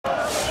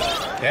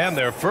And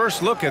their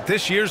first look at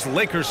this year's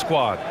Lakers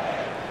squad.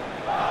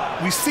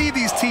 We see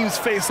these teams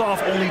face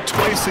off only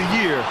twice a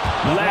year.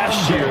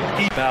 Last year,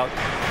 about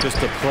just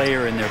a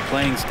player and their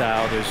playing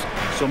style, there's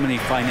so many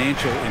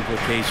financial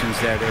implications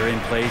that are in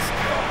place,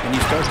 and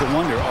you start to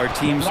wonder, are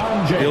teams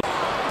built?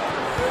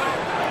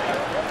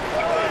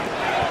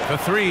 The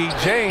three,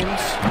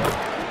 James.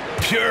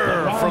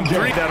 Pure from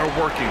three that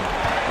are working.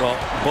 Well,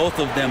 both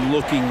of them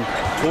looking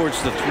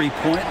towards the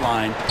three-point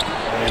line,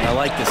 and I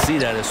like to see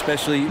that,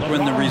 especially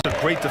when the result. A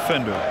great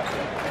defender.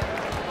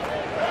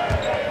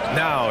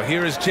 Now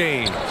here is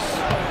James.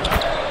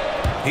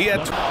 He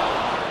had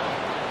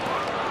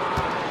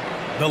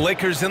the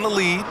Lakers in the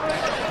lead.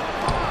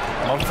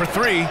 1 for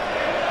 3.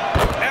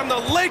 And the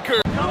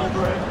Lakers.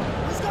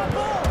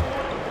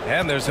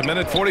 And there's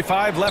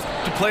 1:45 left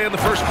to play in the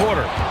first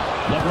quarter.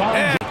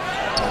 And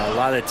a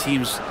lot of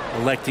teams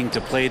electing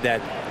to play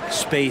that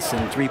space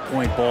and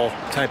three-point ball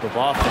type of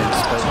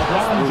offense, but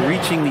we're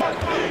reaching the.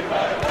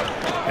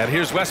 And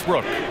here's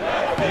Westbrook.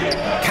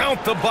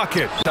 Count the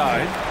bucket.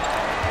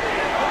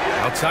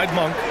 Outside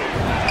Monk.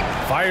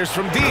 Fires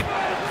from deep.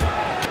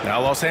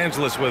 Now Los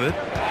Angeles with it.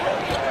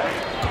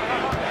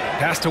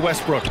 Pass to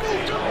Westbrook.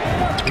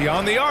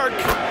 Beyond the arc.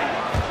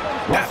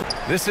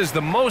 This is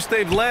the most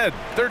they've led.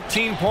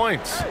 13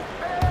 points.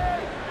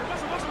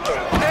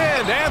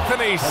 And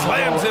Anthony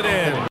slams it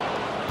in.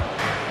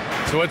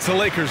 So it's the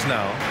Lakers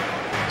now.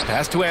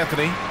 Pass to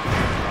Anthony.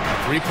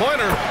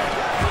 Three-pointer.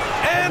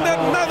 And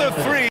another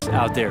three.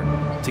 Out there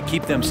to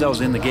keep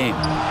themselves in the game.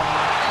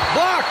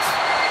 Blocked.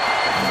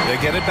 They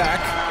get it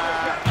back.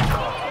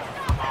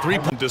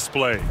 Three-point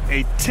display.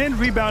 A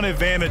 10-rebound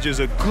advantage is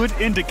a good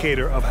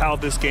indicator of how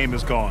this game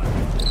has gone.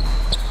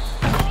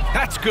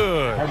 That's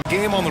good.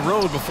 Game on the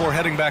road before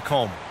heading back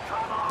home.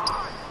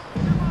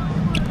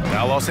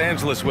 Now Los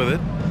Angeles with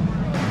it.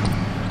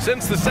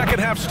 Since the second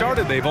half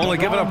started, they've only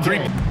given up 3.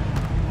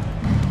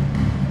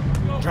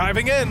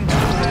 Driving in.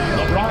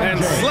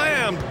 And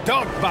slam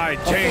dunk by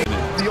James.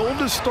 The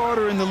oldest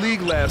starter in the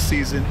league last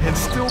season and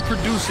still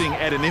producing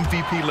at an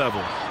MVP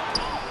level.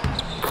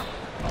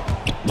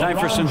 Time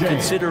for some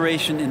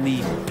consideration in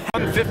the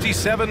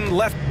 1:57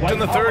 left in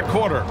the third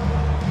quarter.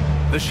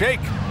 The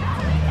shake.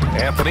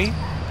 Anthony.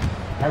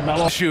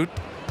 Shoot.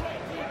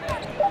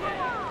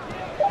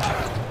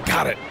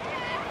 Got it.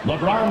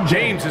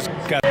 James has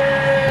got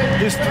it.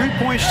 His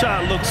three-point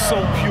shot looks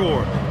so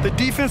pure. The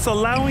defense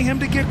allowing him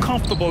to get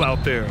comfortable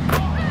out there.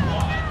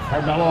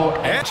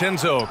 And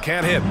Chenzo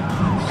can't hit.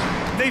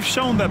 They've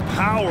shown that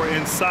power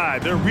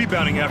inside. Their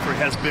rebounding effort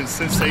has been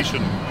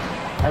sensational.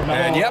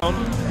 And yep.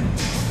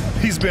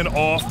 He's been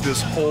off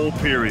this whole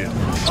period,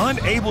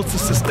 unable to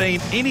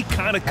sustain any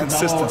kind of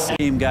consistency.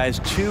 Game, guys,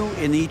 2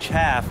 in each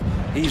half.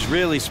 He's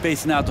really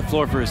spacing out the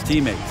floor for his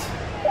teammates.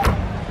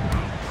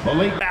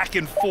 Back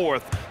and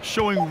forth,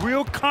 showing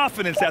real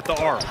confidence at the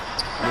arc.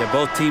 Yeah,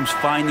 both teams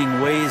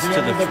finding ways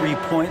to the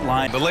three-point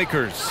line. The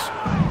Lakers.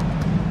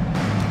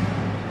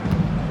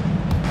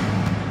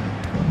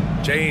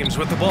 James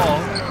with the ball.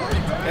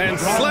 And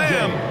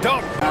slam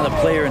dunk. Now the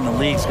player in the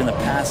league is going to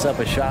pass up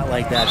a shot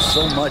like that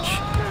so much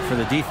for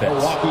the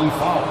defense.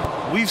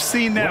 We've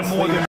seen that more than